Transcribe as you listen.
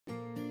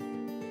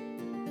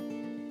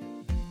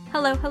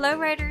Hello,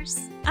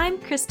 writers! I'm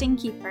Kristen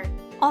Kiefer,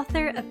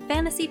 author of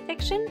fantasy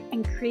fiction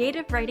and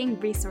creative writing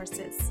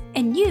resources,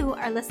 and you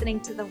are listening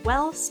to the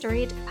Well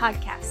Storied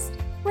podcast,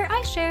 where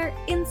I share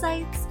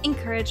insights,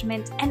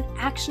 encouragement, and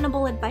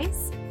actionable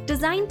advice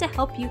designed to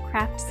help you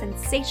craft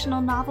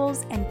sensational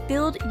novels and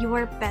build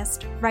your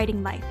best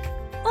writing life,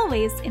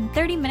 always in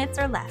 30 minutes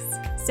or less,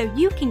 so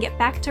you can get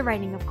back to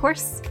writing, of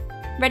course.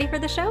 Ready for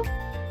the show?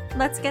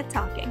 Let's get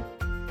talking.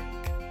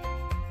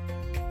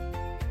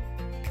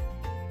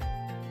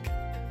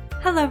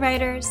 Hello,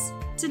 writers!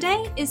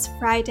 Today is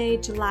Friday,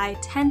 July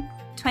 10th,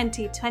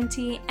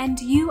 2020, and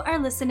you are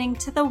listening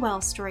to the Well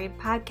Storied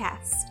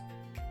podcast.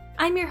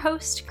 I'm your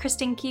host,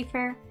 Kristen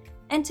Kiefer,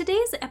 and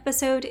today's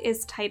episode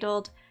is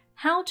titled,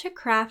 How to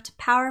Craft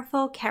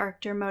Powerful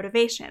Character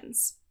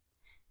Motivations.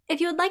 If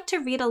you would like to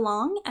read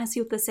along as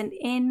you listen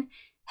in,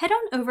 head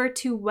on over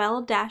to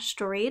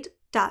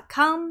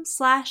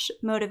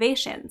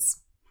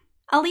well-storied.com/motivations.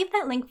 I'll leave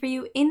that link for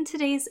you in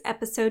today's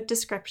episode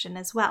description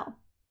as well.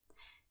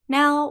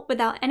 Now,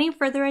 without any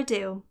further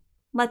ado,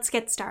 let's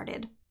get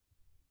started.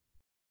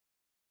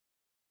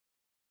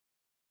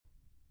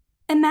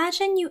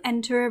 Imagine you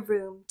enter a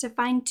room to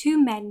find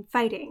two men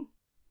fighting.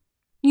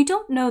 You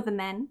don't know the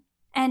men,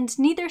 and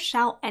neither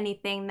shout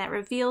anything that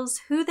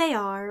reveals who they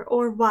are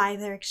or why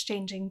they're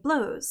exchanging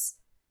blows.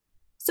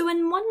 So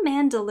when one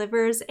man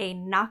delivers a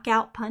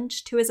knockout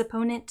punch to his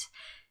opponent,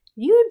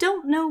 you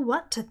don't know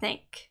what to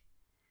think.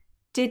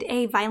 Did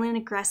a violent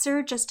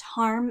aggressor just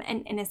harm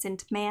an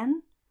innocent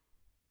man?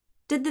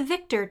 Did the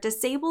victor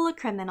disable a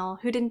criminal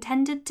who'd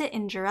intended to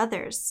injure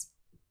others?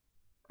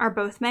 Are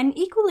both men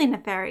equally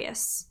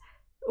nefarious,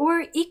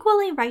 or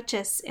equally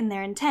righteous in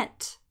their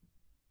intent?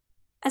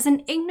 As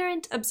an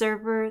ignorant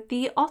observer,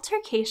 the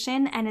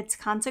altercation and its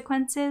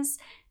consequences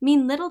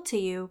mean little to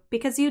you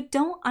because you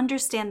don't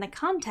understand the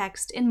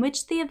context in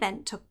which the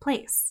event took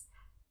place.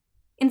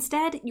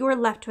 Instead, you're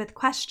left with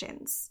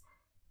questions.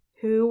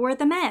 Who were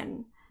the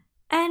men?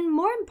 And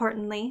more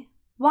importantly,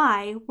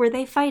 why were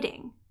they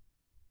fighting?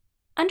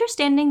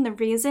 Understanding the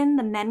reason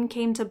the men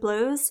came to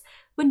blows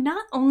would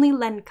not only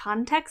lend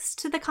context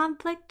to the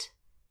conflict,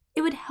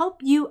 it would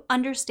help you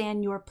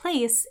understand your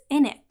place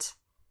in it.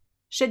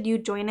 Should you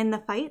join in the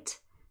fight,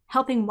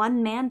 helping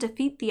one man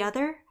defeat the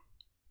other?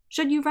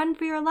 Should you run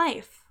for your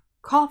life,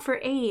 call for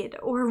aid,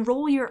 or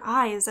roll your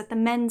eyes at the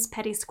men's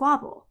petty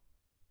squabble?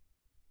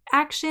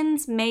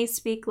 Actions may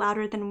speak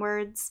louder than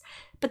words,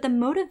 but the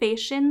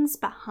motivations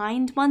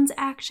behind one's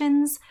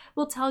actions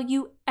will tell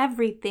you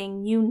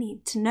everything you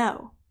need to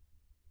know.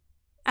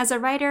 As a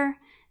writer,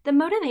 the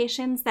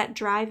motivations that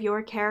drive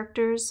your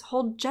characters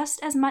hold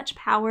just as much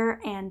power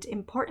and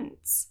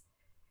importance.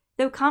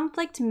 Though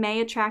conflict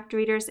may attract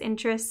readers'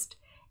 interest,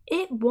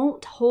 it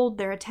won't hold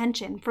their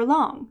attention for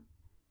long.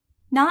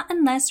 Not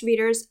unless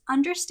readers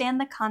understand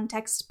the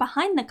context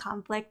behind the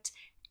conflict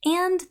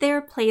and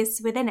their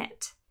place within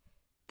it.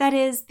 That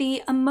is,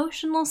 the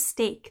emotional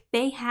stake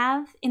they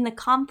have in the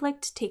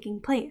conflict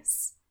taking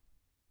place.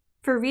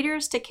 For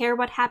readers to care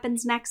what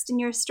happens next in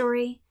your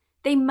story,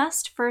 they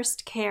must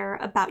first care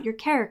about your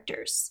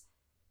characters.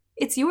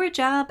 It's your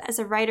job as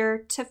a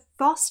writer to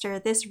foster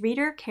this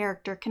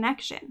reader-character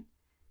connection,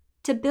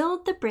 to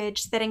build the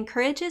bridge that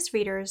encourages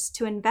readers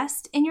to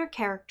invest in your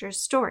characters'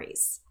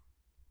 stories.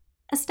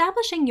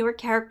 Establishing your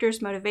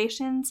characters'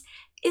 motivations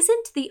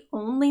isn't the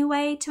only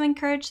way to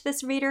encourage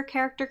this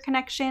reader-character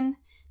connection,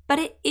 but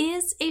it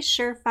is a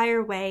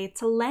surefire way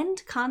to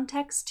lend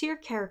context to your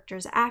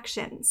characters'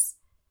 actions.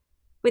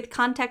 With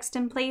context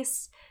in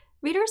place,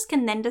 readers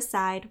can then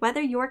decide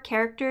whether your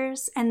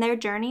characters and their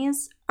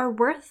journeys are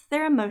worth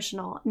their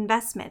emotional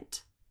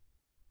investment.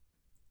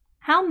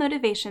 How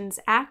motivations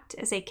act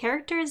as a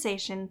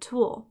characterization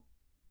tool.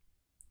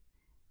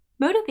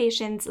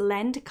 Motivations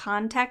lend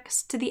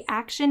context to the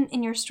action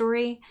in your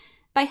story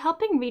by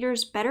helping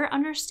readers better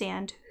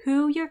understand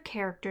who your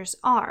characters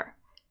are.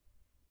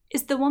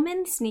 Is the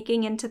woman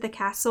sneaking into the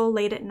castle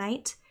late at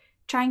night,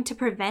 trying to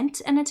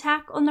prevent an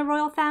attack on the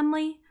royal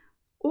family?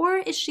 Or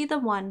is she the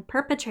one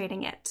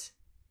perpetrating it?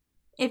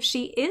 If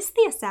she is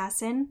the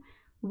assassin,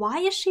 why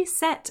is she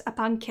set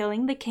upon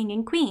killing the king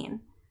and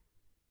queen?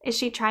 Is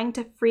she trying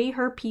to free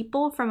her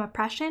people from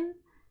oppression?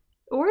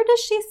 Or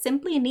does she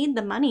simply need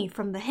the money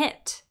from the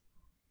hit?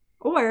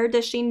 Or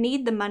does she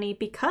need the money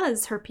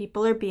because her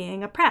people are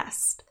being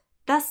oppressed,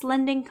 thus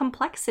lending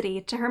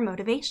complexity to her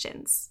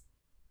motivations?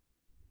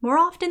 More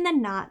often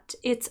than not,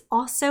 it's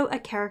also a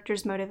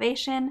character's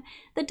motivation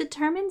that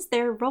determines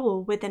their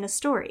role within a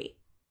story.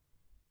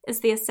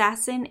 Is the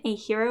assassin a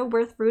hero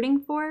worth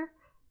rooting for,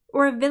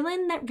 or a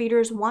villain that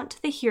readers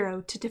want the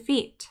hero to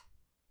defeat?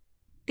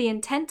 The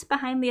intent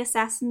behind the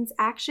assassin's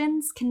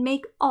actions can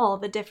make all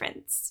the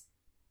difference.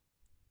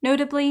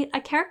 Notably,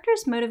 a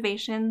character's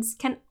motivations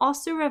can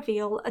also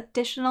reveal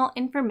additional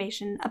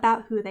information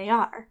about who they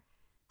are,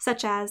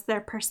 such as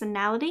their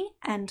personality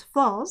and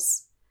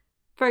flaws.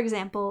 For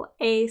example,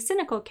 a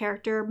cynical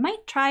character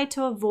might try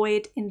to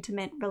avoid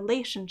intimate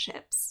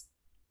relationships.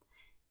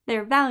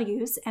 Their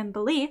values and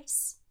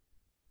beliefs,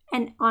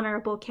 An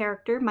honorable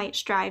character might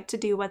strive to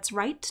do what's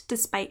right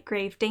despite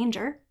grave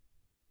danger.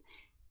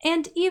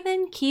 And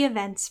even key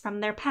events from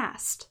their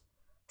past,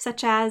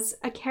 such as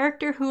a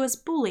character who was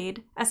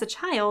bullied as a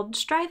child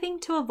striving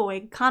to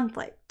avoid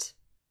conflict.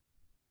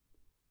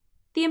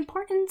 The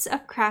importance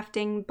of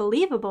crafting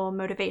believable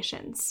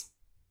motivations.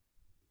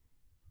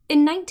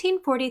 In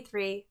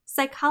 1943,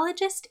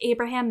 psychologist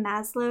Abraham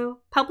Maslow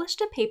published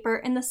a paper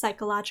in the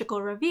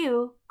Psychological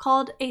Review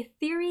called A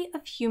Theory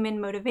of Human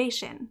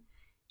Motivation,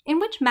 in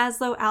which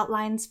Maslow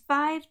outlines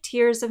 5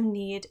 tiers of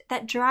need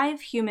that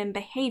drive human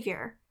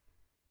behavior.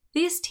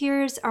 These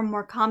tiers are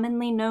more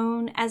commonly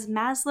known as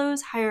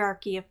Maslow's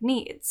hierarchy of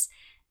needs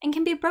and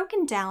can be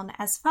broken down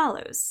as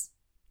follows.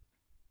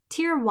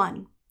 Tier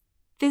 1.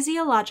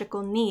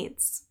 Physiological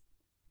needs.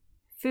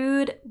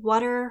 Food,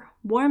 water,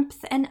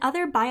 warmth, and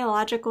other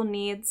biological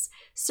needs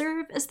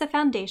serve as the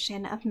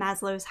foundation of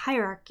Maslow's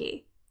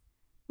hierarchy.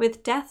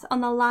 With death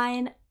on the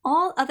line,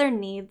 all other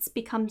needs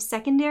become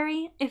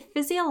secondary if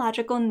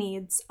physiological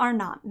needs are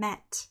not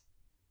met.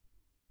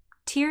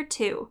 Tier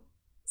 2.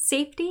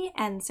 Safety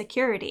and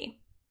security.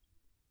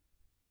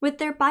 With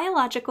their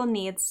biological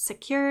needs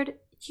secured,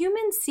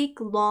 humans seek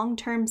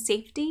long-term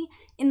safety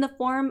in the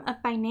form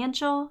of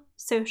financial,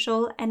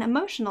 social, and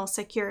emotional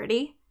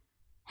security,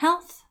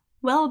 health,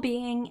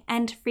 well-being,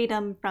 and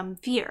freedom from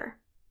fear.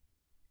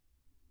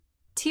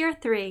 Tier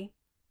 3.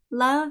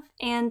 Love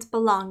and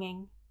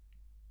belonging.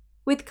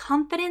 With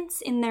confidence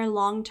in their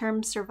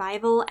long-term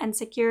survival and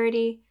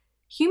security,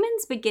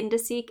 humans begin to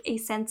seek a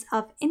sense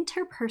of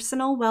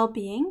interpersonal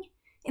well-being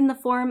in the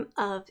form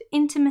of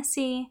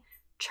intimacy,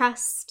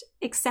 trust,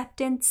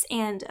 acceptance,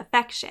 and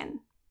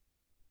affection.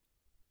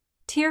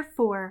 Tier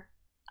 4.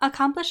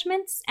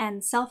 Accomplishments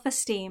and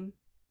self-esteem.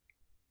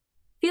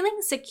 Feeling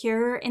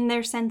secure in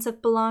their sense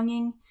of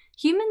belonging,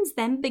 humans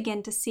then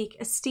begin to seek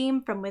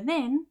esteem from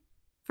within,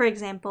 for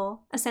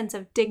example, a sense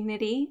of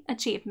dignity,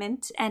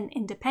 achievement, and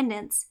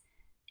independence,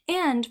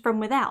 and from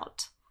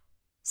without,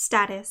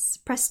 status,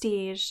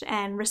 prestige,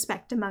 and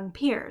respect among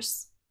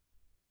peers.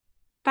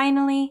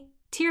 Finally,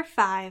 Tier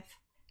 5.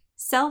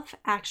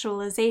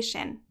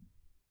 Self-actualization.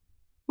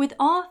 With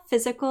all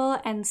physical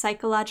and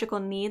psychological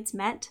needs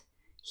met,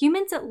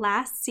 humans at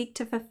last seek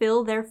to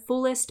fulfill their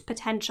fullest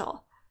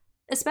potential,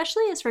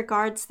 especially as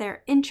regards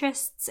their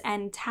interests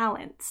and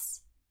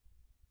talents.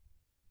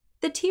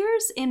 The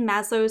tiers in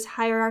Maslow's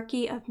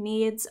hierarchy of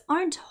needs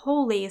aren't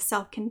wholly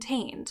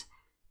self-contained.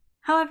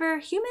 However,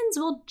 humans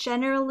will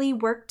generally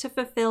work to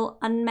fulfill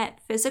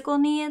unmet physical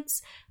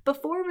needs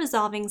before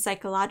resolving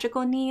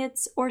psychological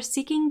needs or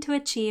seeking to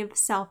achieve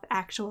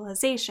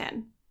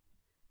self-actualization.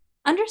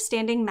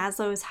 Understanding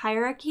Maslow's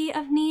hierarchy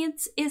of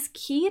needs is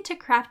key to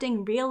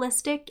crafting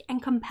realistic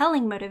and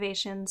compelling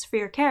motivations for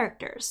your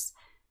characters.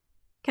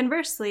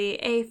 Conversely,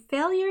 a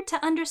failure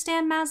to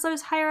understand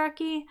Maslow's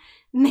hierarchy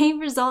may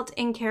result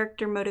in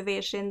character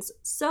motivations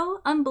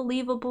so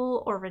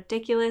unbelievable or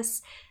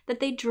ridiculous that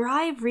they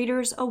drive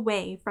readers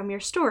away from your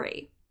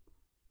story.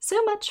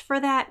 So much for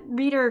that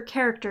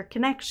reader-character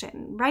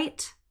connection,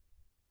 right?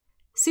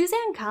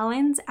 Suzanne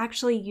Collins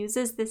actually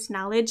uses this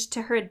knowledge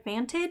to her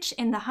advantage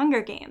in The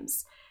Hunger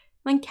Games,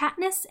 when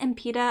Katniss and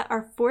Peeta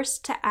are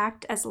forced to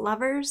act as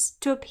lovers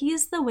to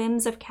appease the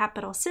whims of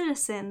capital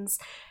citizens,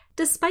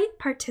 despite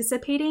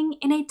participating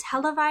in a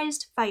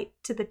televised fight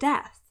to the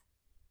death.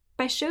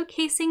 By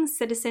showcasing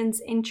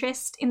citizens'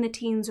 interest in the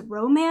teens'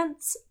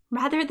 romance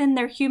rather than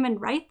their human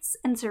rights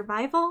and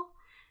survival,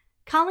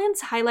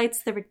 Collins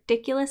highlights the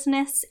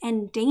ridiculousness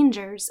and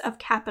dangers of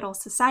capital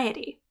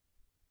society.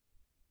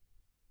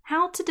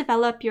 How to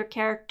develop your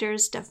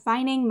character's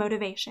defining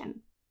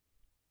motivation.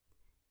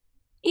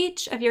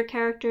 Each of your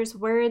character's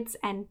words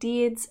and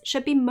deeds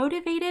should be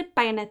motivated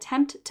by an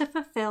attempt to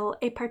fulfill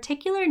a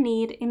particular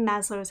need in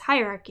Maslow's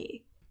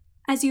hierarchy.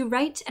 As you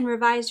write and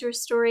revise your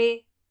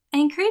story, I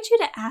encourage you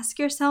to ask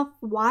yourself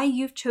why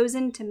you've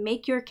chosen to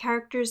make your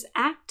characters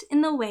act in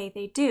the way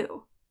they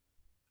do.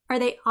 Are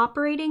they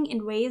operating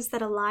in ways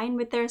that align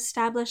with their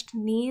established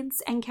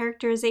needs and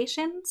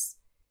characterizations?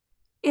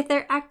 If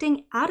they're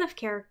acting out of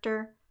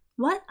character,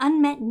 what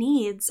unmet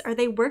needs are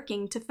they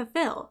working to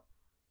fulfill?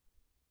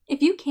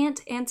 If you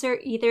can't answer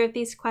either of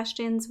these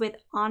questions with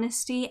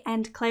honesty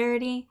and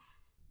clarity,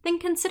 then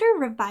consider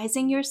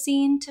revising your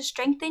scene to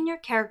strengthen your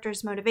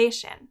character's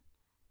motivation.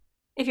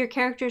 If your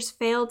characters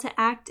fail to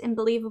act in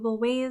believable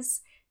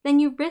ways, then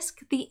you risk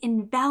the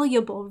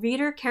invaluable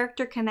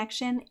reader-character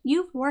connection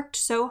you've worked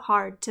so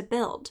hard to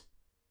build.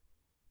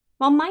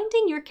 While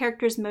minding your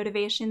character's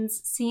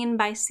motivations scene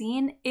by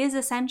scene is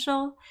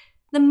essential,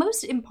 the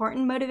most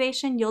important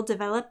motivation you'll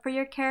develop for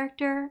your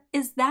character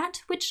is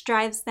that which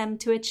drives them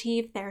to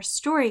achieve their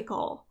story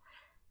goal,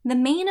 the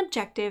main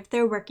objective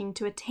they're working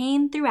to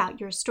attain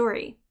throughout your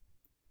story.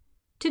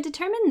 To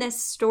determine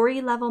this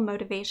story-level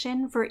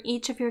motivation for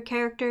each of your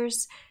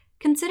characters,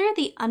 consider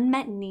the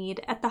unmet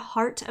need at the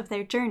heart of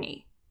their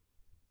journey.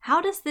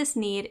 How does this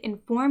need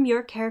inform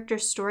your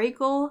character's story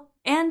goal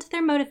and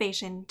their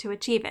motivation to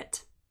achieve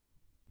it?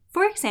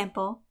 For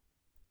example,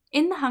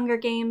 In the Hunger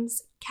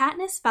Games,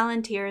 Katniss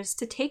volunteers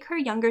to take her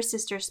younger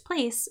sister's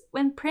place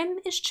when Prim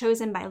is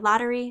chosen by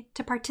lottery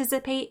to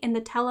participate in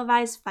the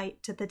televised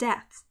fight to the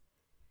death.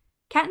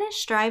 Katniss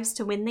strives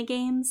to win the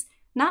games,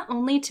 not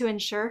only to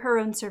ensure her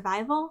own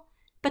survival,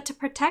 but to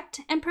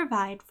protect and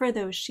provide for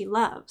those she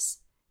loves.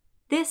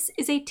 This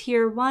is a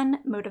Tier 1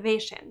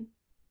 motivation.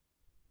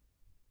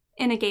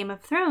 In A Game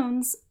of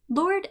Thrones,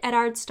 Lord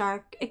Eddard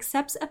Stark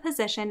accepts a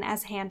position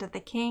as Hand of the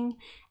King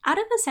out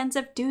of a sense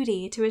of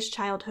duty to his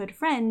childhood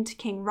friend,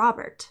 King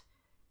Robert.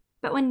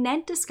 But when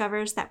Ned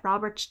discovers that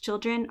Robert's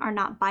children are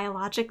not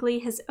biologically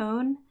his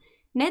own,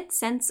 Ned's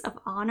sense of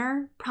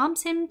honor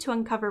prompts him to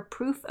uncover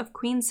proof of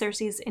Queen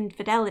Cersei's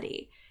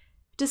infidelity,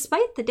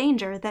 despite the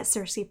danger that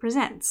Cersei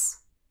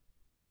presents.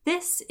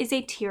 This is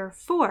a Tier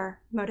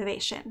 4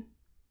 motivation.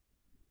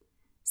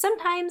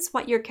 Sometimes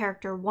what your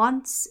character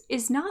wants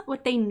is not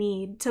what they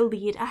need to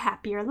lead a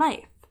happier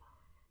life.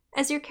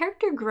 As your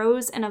character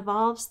grows and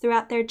evolves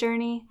throughout their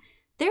journey,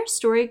 their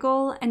story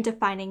goal and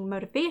defining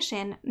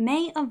motivation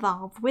may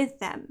evolve with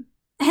them,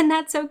 and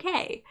that's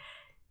okay.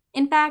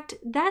 In fact,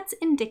 that's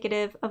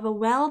indicative of a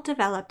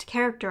well-developed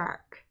character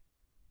arc.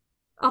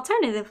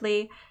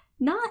 Alternatively,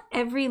 not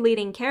every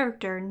leading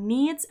character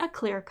needs a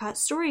clear-cut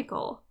story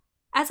goal,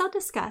 as I'll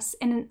discuss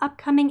in an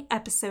upcoming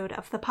episode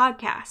of the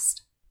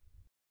podcast.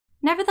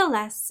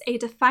 Nevertheless, a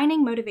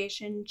defining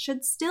motivation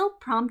should still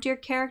prompt your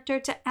character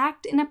to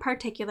act in a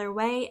particular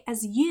way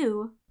as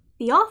you,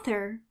 the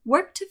author,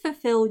 work to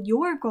fulfill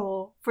your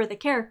goal for the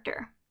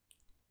character.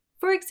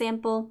 For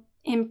example,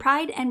 in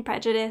Pride and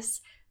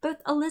Prejudice, both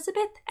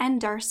Elizabeth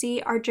and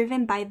Darcy are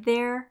driven by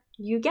their,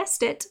 you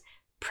guessed it,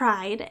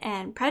 pride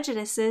and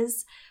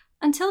prejudices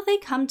until they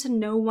come to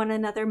know one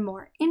another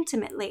more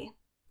intimately.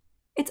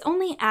 It's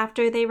only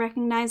after they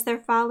recognize their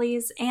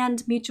follies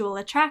and mutual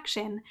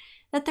attraction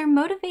that they're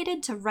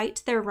motivated to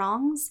right their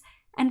wrongs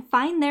and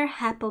find their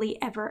happily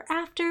ever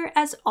after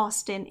as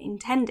Austen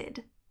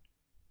intended.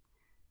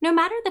 No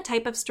matter the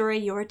type of story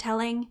you're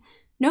telling,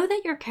 know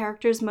that your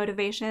character's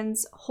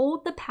motivations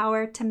hold the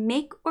power to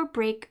make or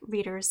break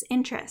readers'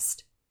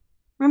 interest.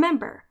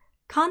 Remember,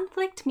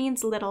 conflict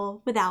means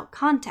little without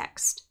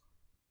context.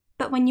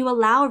 But when you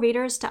allow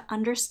readers to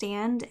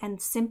understand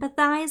and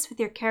sympathize with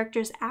your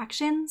character's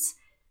actions,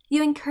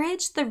 you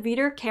encourage the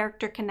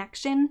reader-character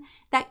connection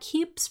that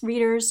keeps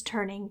readers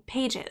turning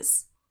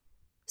pages.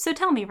 So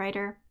tell me,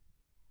 writer,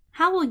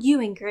 how will you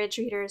encourage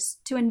readers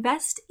to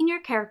invest in your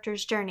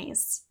characters'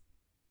 journeys?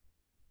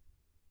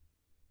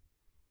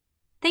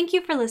 Thank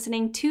you for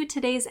listening to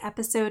today's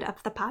episode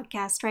of the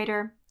podcast,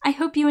 writer. I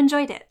hope you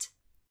enjoyed it.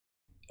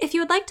 If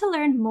you would like to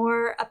learn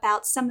more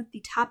about some of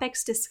the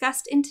topics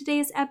discussed in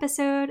today's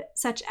episode,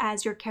 such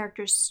as your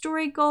character's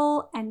story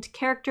goal and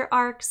character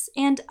arcs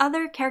and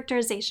other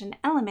characterization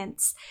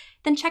elements,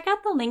 then check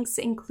out the links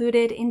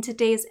included in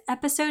today's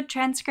episode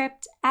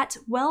transcript at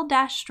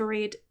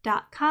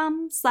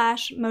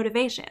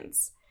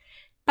well-storied.com/motivations.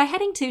 By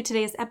heading to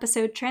today's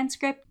episode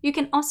transcript, you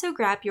can also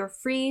grab your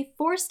free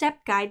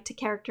 4-step guide to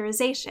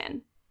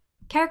characterization.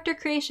 Character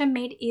Creation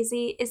Made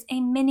Easy is a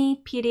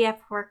mini PDF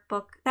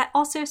workbook that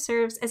also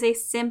serves as a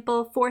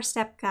simple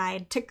 4-step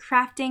guide to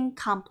crafting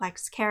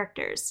complex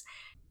characters.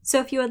 So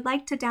if you would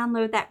like to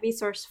download that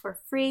resource for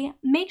free,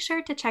 make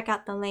sure to check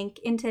out the link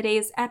in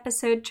today's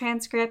episode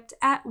transcript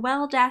at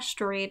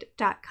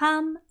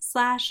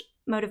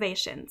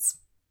well-storied.com/motivations.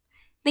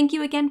 Thank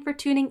you again for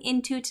tuning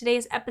into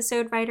today's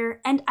episode, writer,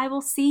 and I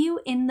will see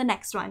you in the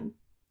next one.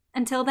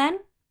 Until then,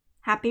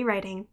 happy writing.